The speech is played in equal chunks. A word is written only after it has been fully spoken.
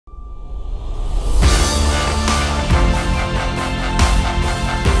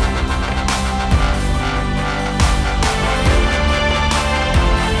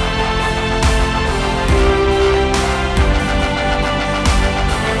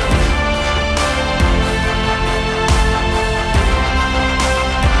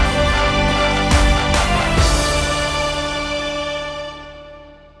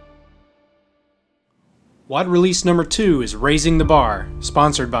WOD release number 2 is Raising the Bar,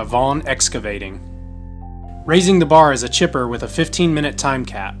 sponsored by Vaughn Excavating. Raising the Bar is a chipper with a 15-minute time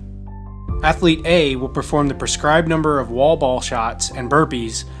cap. Athlete A will perform the prescribed number of wall ball shots and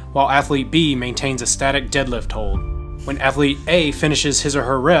burpees, while Athlete B maintains a static deadlift hold. When Athlete A finishes his or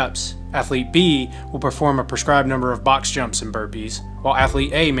her reps, Athlete B will perform a prescribed number of box jumps and burpees, while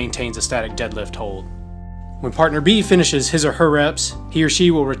Athlete A maintains a static deadlift hold. When Partner B finishes his or her reps, he or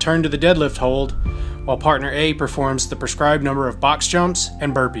she will return to the deadlift hold, while Partner A performs the prescribed number of box jumps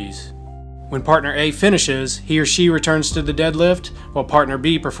and burpees. When Partner A finishes, he or she returns to the deadlift, while Partner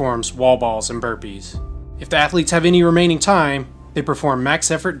B performs wall balls and burpees. If the athletes have any remaining time, they perform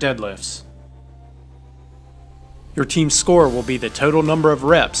max effort deadlifts. Your team's score will be the total number of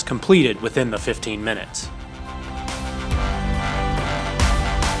reps completed within the 15 minutes.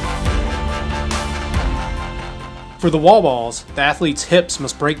 For the wall balls, the athlete's hips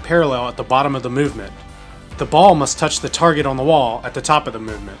must break parallel at the bottom of the movement. The ball must touch the target on the wall at the top of the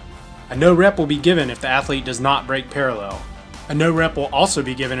movement. A no rep will be given if the athlete does not break parallel. A no rep will also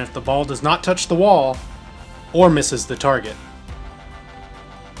be given if the ball does not touch the wall or misses the target.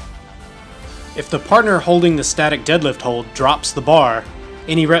 If the partner holding the static deadlift hold drops the bar,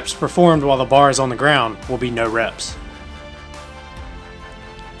 any reps performed while the bar is on the ground will be no reps.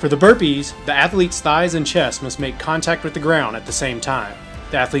 For the burpees, the athlete's thighs and chest must make contact with the ground at the same time.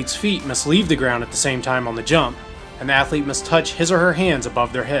 The athlete's feet must leave the ground at the same time on the jump, and the athlete must touch his or her hands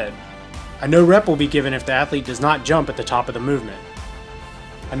above their head. A no rep will be given if the athlete does not jump at the top of the movement.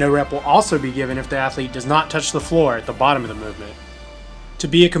 A no rep will also be given if the athlete does not touch the floor at the bottom of the movement. To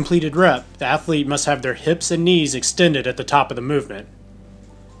be a completed rep, the athlete must have their hips and knees extended at the top of the movement.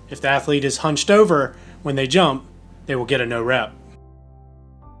 If the athlete is hunched over when they jump, they will get a no rep.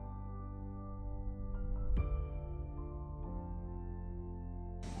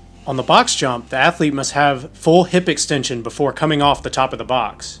 On the box jump, the athlete must have full hip extension before coming off the top of the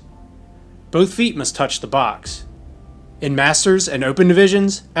box. Both feet must touch the box. In Masters and Open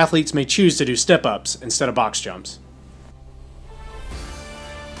divisions, athletes may choose to do step-ups instead of box jumps.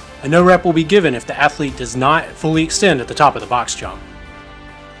 A no rep will be given if the athlete does not fully extend at the top of the box jump.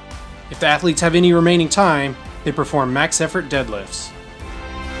 If the athletes have any remaining time, they perform max effort deadlifts.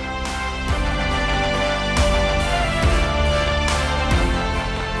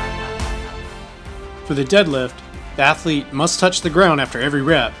 For the deadlift, the athlete must touch the ground after every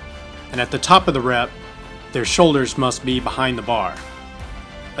rep, and at the top of the rep, their shoulders must be behind the bar.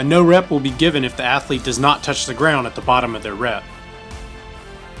 A no rep will be given if the athlete does not touch the ground at the bottom of their rep.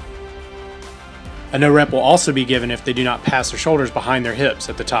 A no rep will also be given if they do not pass their shoulders behind their hips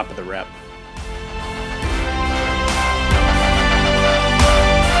at the top of the rep.